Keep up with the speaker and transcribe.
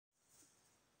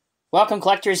Welcome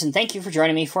collectors, and thank you for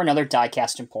joining me for another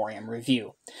Diecast Emporium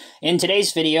review. In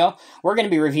today's video, we're going to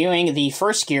be reviewing the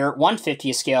first gear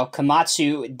 1/50th scale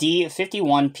Komatsu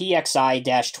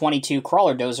D51PXi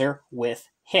Crawler Dozer with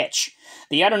hitch.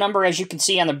 The item number, as you can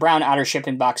see on the brown outer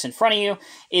shipping box in front of you,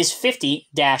 is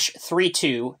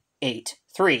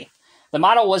 50-3283. The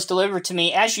model was delivered to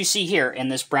me, as you see here, in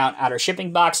this brown outer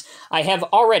shipping box. I have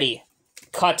already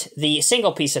cut the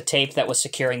single piece of tape that was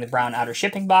securing the brown outer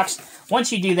shipping box.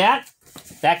 Once you do that,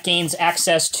 that gains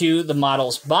access to the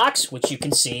model's box, which you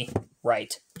can see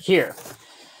right here.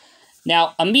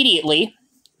 Now, immediately,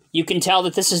 you can tell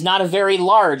that this is not a very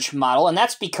large model, and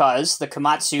that's because the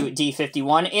Komatsu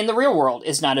D51 in the real world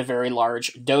is not a very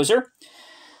large dozer.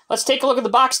 Let's take a look at the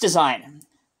box design.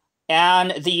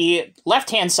 On the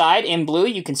left-hand side, in blue,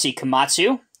 you can see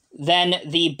Komatsu. Then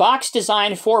the box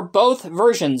design for both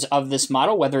versions of this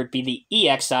model, whether it be the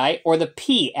EXI or the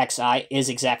PXI, is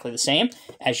exactly the same,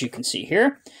 as you can see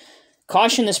here.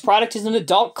 Caution, this product is an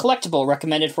adult collectible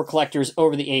recommended for collectors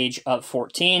over the age of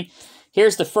 14.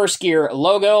 Here's the first gear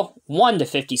logo,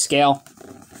 1/50 scale.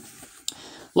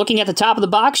 Looking at the top of the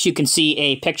box, you can see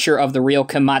a picture of the real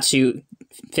Komatsu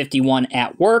 51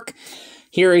 at work.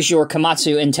 Here is your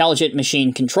Komatsu Intelligent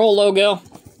Machine Control logo.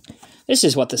 This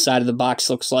is what the side of the box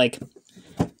looks like.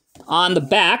 On the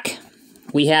back,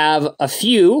 we have a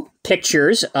few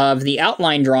pictures of the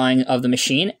outline drawing of the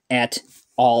machine at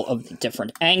all of the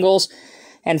different angles.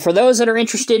 And for those that are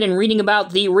interested in reading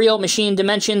about the real machine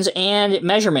dimensions and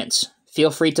measurements, feel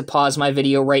free to pause my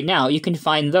video right now. You can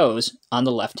find those on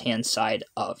the left-hand side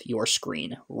of your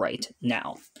screen right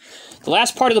now. The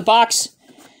last part of the box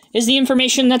is the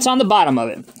information that's on the bottom of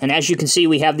it. And as you can see,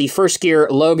 we have the First Gear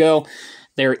logo,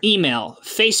 their email,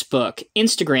 Facebook,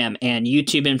 Instagram, and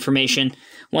YouTube information.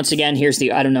 Once again, here's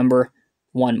the item number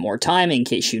one more time in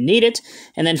case you need it.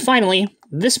 And then finally,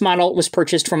 this model was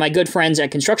purchased from my good friends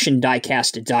at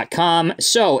ConstructionDiecast.com.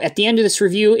 So at the end of this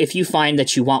review, if you find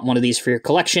that you want one of these for your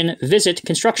collection, visit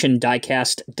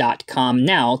ConstructionDiecast.com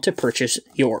now to purchase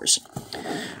yours.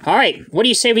 All right, what do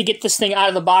you say we get this thing out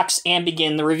of the box and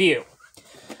begin the review?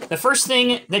 The first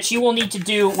thing that you will need to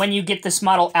do when you get this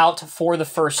model out for the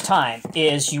first time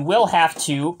is you will have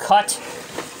to cut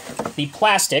the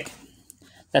plastic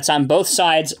that's on both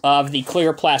sides of the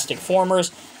clear plastic formers,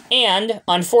 and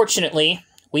unfortunately,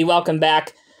 we welcome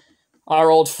back our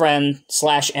old friend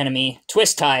slash enemy,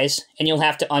 twist ties, and you'll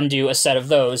have to undo a set of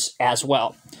those as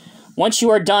well. Once you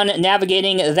are done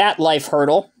navigating that life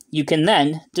hurdle, you can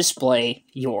then display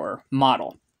your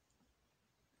model.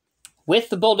 With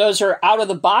the bulldozer out of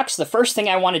the box, the first thing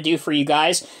I want to do for you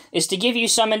guys is to give you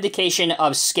some indication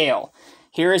of scale.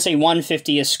 Here is a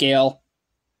 1/50th scale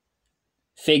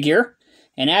figure,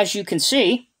 and as you can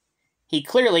see, he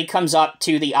clearly comes up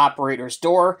to the operator's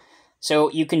door,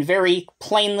 so you can very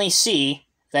plainly see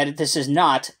that this is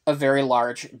not a very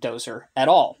large dozer at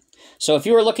all. So if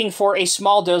you are looking for a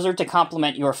small dozer to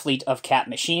complement your fleet of Cat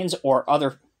machines or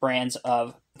other brands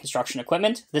of construction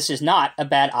equipment, this is not a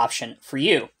bad option for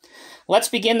you. Let's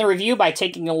begin the review by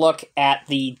taking a look at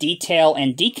the detail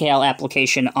and decal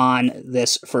application on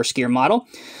this first gear model.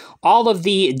 All of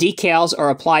the decals are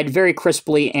applied very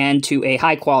crisply and to a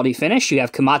high quality finish. You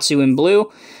have Komatsu in blue.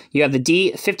 You have the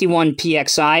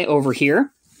D51PXi over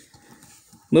here.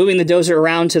 Moving the dozer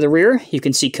around to the rear, you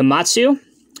can see Komatsu.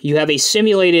 You have a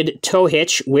simulated tow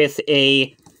hitch with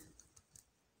a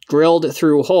drilled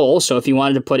through hole, so if you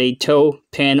wanted to put a tow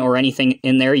pin or anything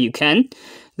in there, you can.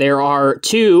 There are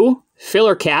two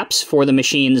filler caps for the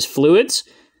machine's fluids.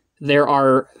 There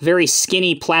are very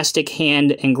skinny plastic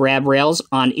hand and grab rails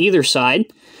on either side.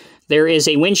 There is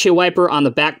a windshield wiper on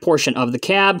the back portion of the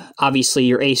cab, obviously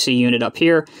your AC unit up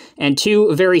here, and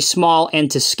two very small and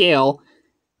to scale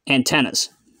antennas.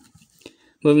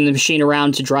 Moving the machine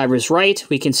around to driver's right,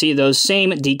 we can see those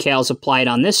same decals applied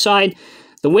on this side.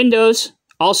 The windows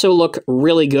also look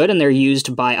really good, and they're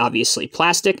used by, obviously,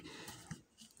 plastic.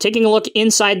 Taking a look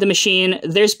inside the machine,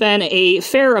 there's been a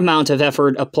fair amount of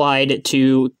effort applied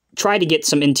to try to get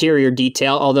some interior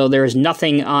detail, although there is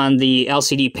nothing on the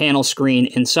LCD panel screen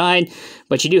inside,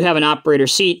 but you do have an operator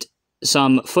seat,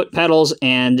 some foot pedals,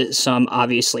 and some,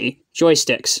 obviously,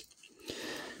 joysticks.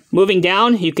 Moving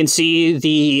down, you can see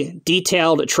the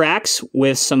detailed tracks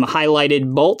with some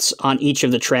highlighted bolts on each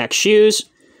of the track shoes.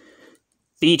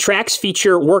 The tracks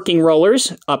feature working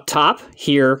rollers up top,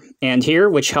 here and here,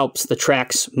 which helps the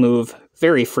tracks move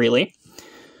very freely.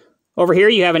 Over here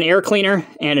you have an air cleaner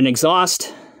and an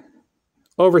exhaust.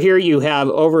 Over here you have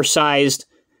oversized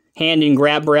hand and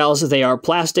grab rails. They are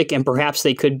plastic, and perhaps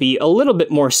they could be a little bit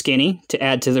more skinny to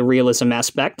add to the realism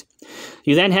aspect.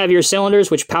 You then have your cylinders,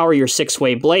 which power your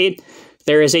 6-way blade.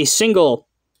 There is a single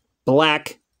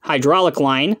black hydraulic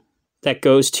line that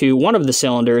goes to one of the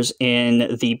cylinders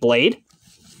in the blade.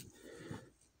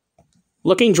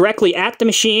 Looking directly at the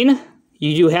machine,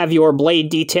 you do have your blade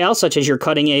detail, such as your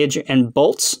cutting edge and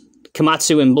bolts,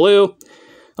 Komatsu in blue.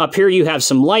 Up here you have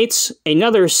some lights,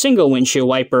 another single windshield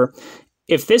wiper.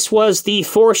 If this was the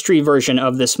forestry version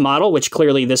of this model, which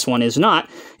clearly this one is not,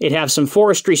 it'd have some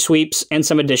forestry sweeps and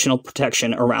some additional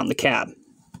protection around the cab.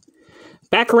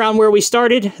 Back around where we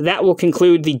started, that will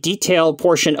conclude the detail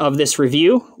portion of this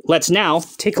review. Let's now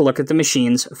take a look at the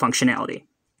machine's functionality.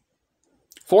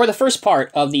 For the first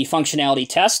part of the functionality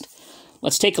test,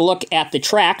 let's take a look at the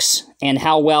tracks and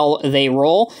how well they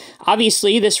roll.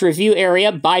 Obviously, this review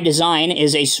area by design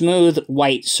is a smooth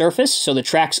white surface, so the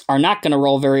tracks are not going to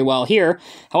roll very well here.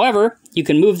 However, you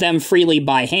can move them freely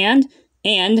by hand,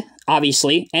 and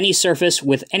obviously, any surface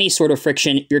with any sort of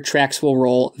friction, your tracks will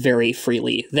roll very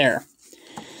freely there.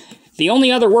 The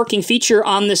only other working feature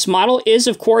on this model is,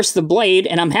 of course, the blade,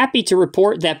 and I'm happy to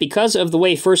report that because of the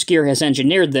way First Gear has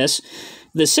engineered this,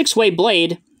 the 6-way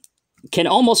blade can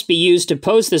almost be used to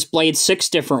pose this blade 6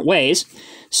 different ways.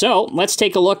 So let's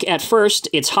take a look at first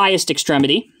its highest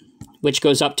extremity, which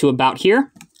goes up to about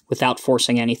here without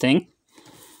forcing anything.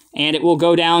 And it will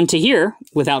go down to here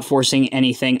without forcing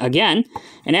anything again.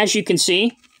 And as you can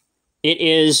see, it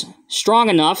is strong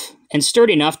enough and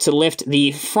sturdy enough to lift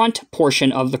the front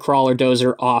portion of the crawler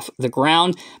dozer off the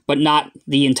ground, but not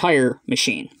the entire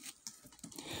machine.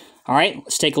 All right,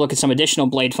 let's take a look at some additional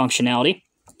blade functionality.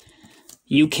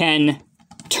 You can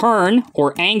turn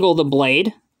or angle the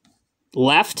blade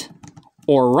left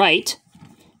or right,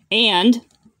 and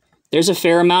there's a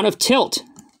fair amount of tilt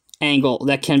angle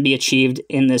that can be achieved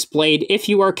in this blade if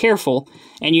you are careful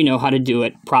and you know how to do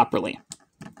it properly.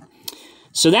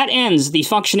 So that ends the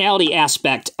functionality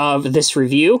aspect of this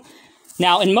review.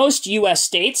 Now, in most U.S.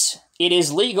 states, it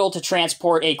is legal to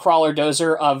transport a crawler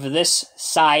dozer of this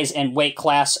size and weight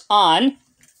class on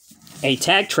a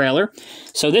tag trailer.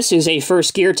 So this is a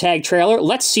First Gear tag trailer.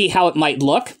 Let's see how it might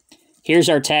look. Here's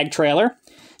our tag trailer.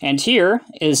 And here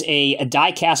is a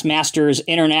Diecast Masters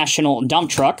International dump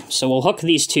truck. So we'll hook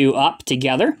these two up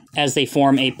together as they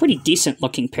form a pretty decent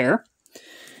looking pair.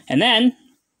 And then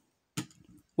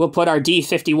we'll put our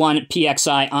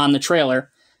D51PXi on the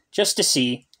trailer just to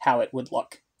see how it would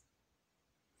look.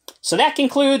 So that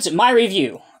concludes my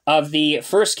review of the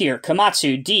First Gear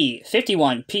Komatsu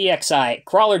D51PXi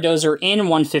Crawler Dozer in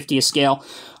 1/50th scale.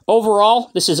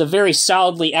 Overall, this is a very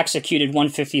solidly executed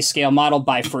 1/50th scale model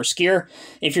by First Gear.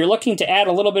 If you're looking to add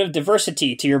a little bit of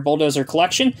diversity to your bulldozer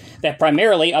collection that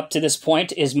primarily up to this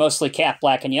point is mostly cat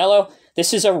black and yellow,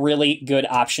 this is a really good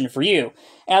option for you.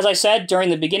 As I said during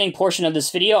the beginning portion of this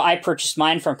video, I purchased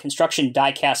mine from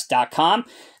ConstructionDiecast.com.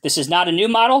 This is not a new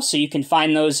model, so you can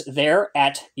find those there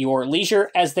at your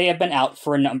leisure as they have been out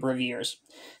for a number of years.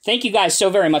 Thank you guys so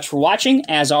very much for watching.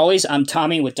 As always, I'm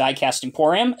Tommy with Diecast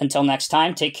Emporium. Until next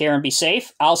time, take care and be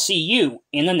safe. I'll see you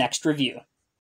in the next review.